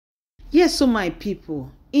Yes, so my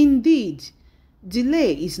people, indeed,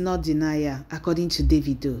 delay is not denial, according to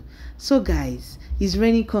Davido. So, guys, it's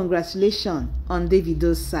raining congratulations on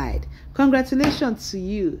Davido's side. Congratulations to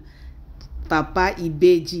you, Papa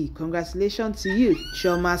Ibeji. Congratulations to you,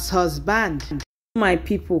 Chioma's husband. My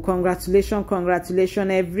people,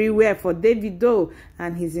 congratulations everywhere for Davido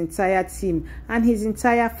and his entire team and his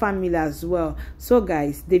entire family as well. So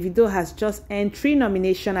guys, Davido has just earned 3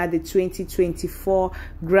 nominations at the 2024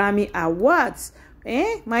 Grammy Awards.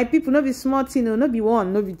 My people, no be small thing, no be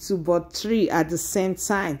 1, no be 2, but 3 at the same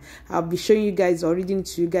time. I'll be showing you guys or reading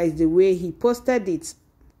to you guys the way he posted it.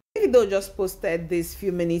 Davido just posted this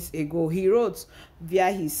few minutes ago. He wrote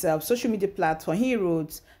via his social media platform. He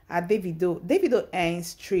wrote, at Davido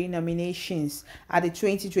earns 3 nominations at the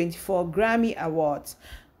 2024 Grammy Awards.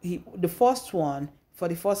 The first one, for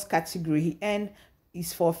the first category he earned,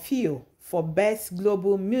 is for Phil for Best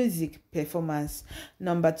Global Music Performance.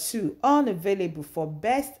 Number 2, unavailable for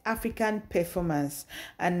Best African Performance.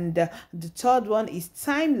 And the third one is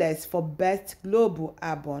Timeless for Best Global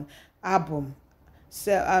Album.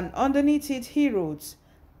 So, and underneath it, he wrote,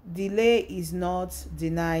 delay is not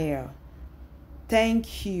denial.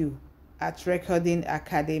 Thank you at Recording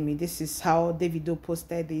Academy. This is how Davido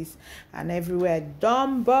posted this, and everywhere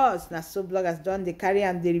dumb boss. Now, so bloggers done they carry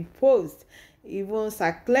and they repost. Even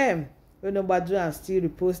Saklem, when nobody do and still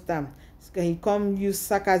repost them. So he come use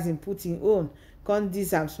sarcasm, put in own. Come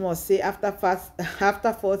this I'm small say after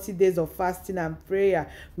 40 days of fasting and prayer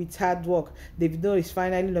with hard work, Davido is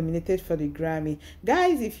finally nominated for the Grammy.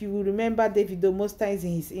 Guys, if you remember Davido, most times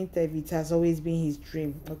in his interview, it has always been his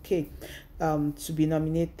dream, okay, to be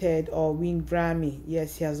nominated or win Grammy.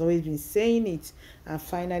 Yes, he has always been saying it, and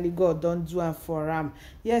finally God don't do it for him.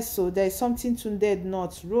 Yes, so there is something Tunde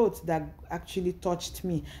Not wrote that actually touched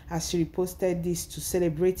me as he reposted this to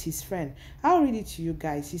celebrate his friend. I'll read it to you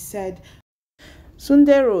guys. He said,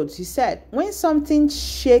 Sunday wrote, he said, when something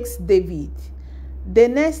shakes David, the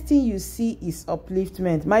next thing you see is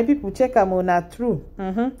upliftment. My people, check am on true.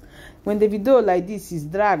 When Davido like this is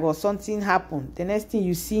drag or something happen, the next thing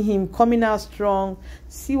you see him coming out strong.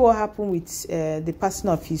 See what happened with the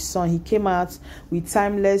passing of his son. He came out with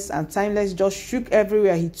Timeless, and Timeless just shook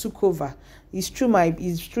everywhere. He took over. It's true,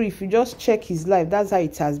 it's true. If you just check his life, that's how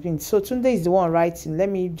it has been. So Tunde is the one writing. Let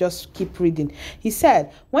me just keep reading. He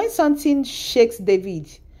said, when something shakes David,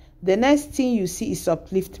 the next thing you see is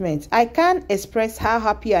upliftment. I can't express how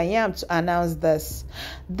happy I am to announce this.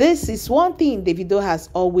 This is one thing Davido has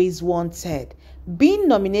always wanted. Being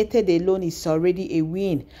nominated alone is already a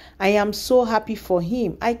win. I am so happy for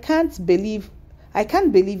him. I can't believe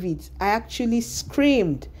it. I actually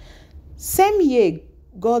screamed. Same year,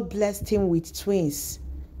 God blessed him with twins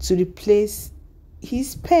to replace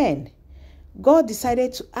his pen. God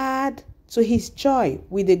decided to add to his joy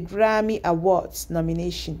with the Grammy Awards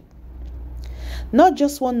nomination. Not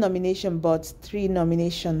just 1 nomination, but 3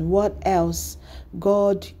 nominations. What else?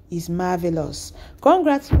 God is marvelous.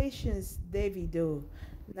 Congratulations, Davido.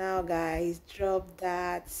 Now, guys, drop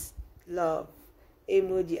that love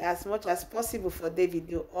emoji as much as possible for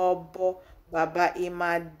Davido. Obo Baba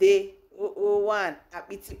Imade. 001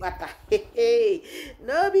 apiti pata. Hey,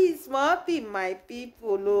 no be small thing, my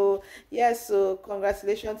people. No, yes, so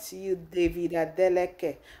congratulations to you, David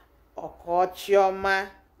Adeleke Okochioma.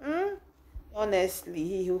 Honestly,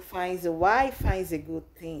 he who finds a wife finds a good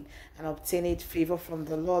thing and obtained favor from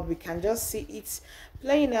the Lord. We can just see it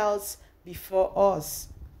playing out before us.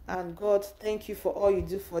 And God, thank you for all you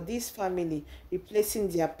do for this family, replacing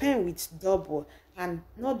their pen with double. And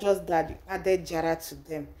not just that, you added Jara to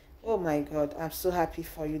them. Oh my God, I'm so happy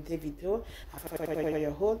for you, Davido, for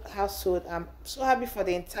your whole household. I'm so happy for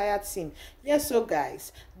the entire team. Yes, so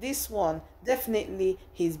guys, this one, definitely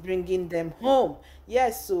he's bringing them home.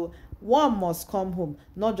 Yes, so 1 must come home,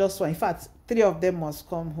 not just 1. In fact, 3 of them must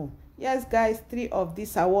come home. Yes, guys, 3 of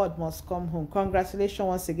this award must come home. Congratulations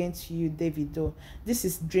once again to you, Davido. This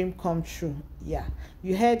is dream come true. Yeah,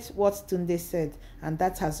 you heard what Tunde said, and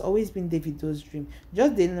that has always been Davido's dream.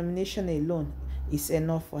 Just the nomination alone is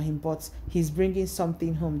enough for him, but he's bringing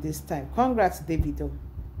something home this time. Congrats, Davido.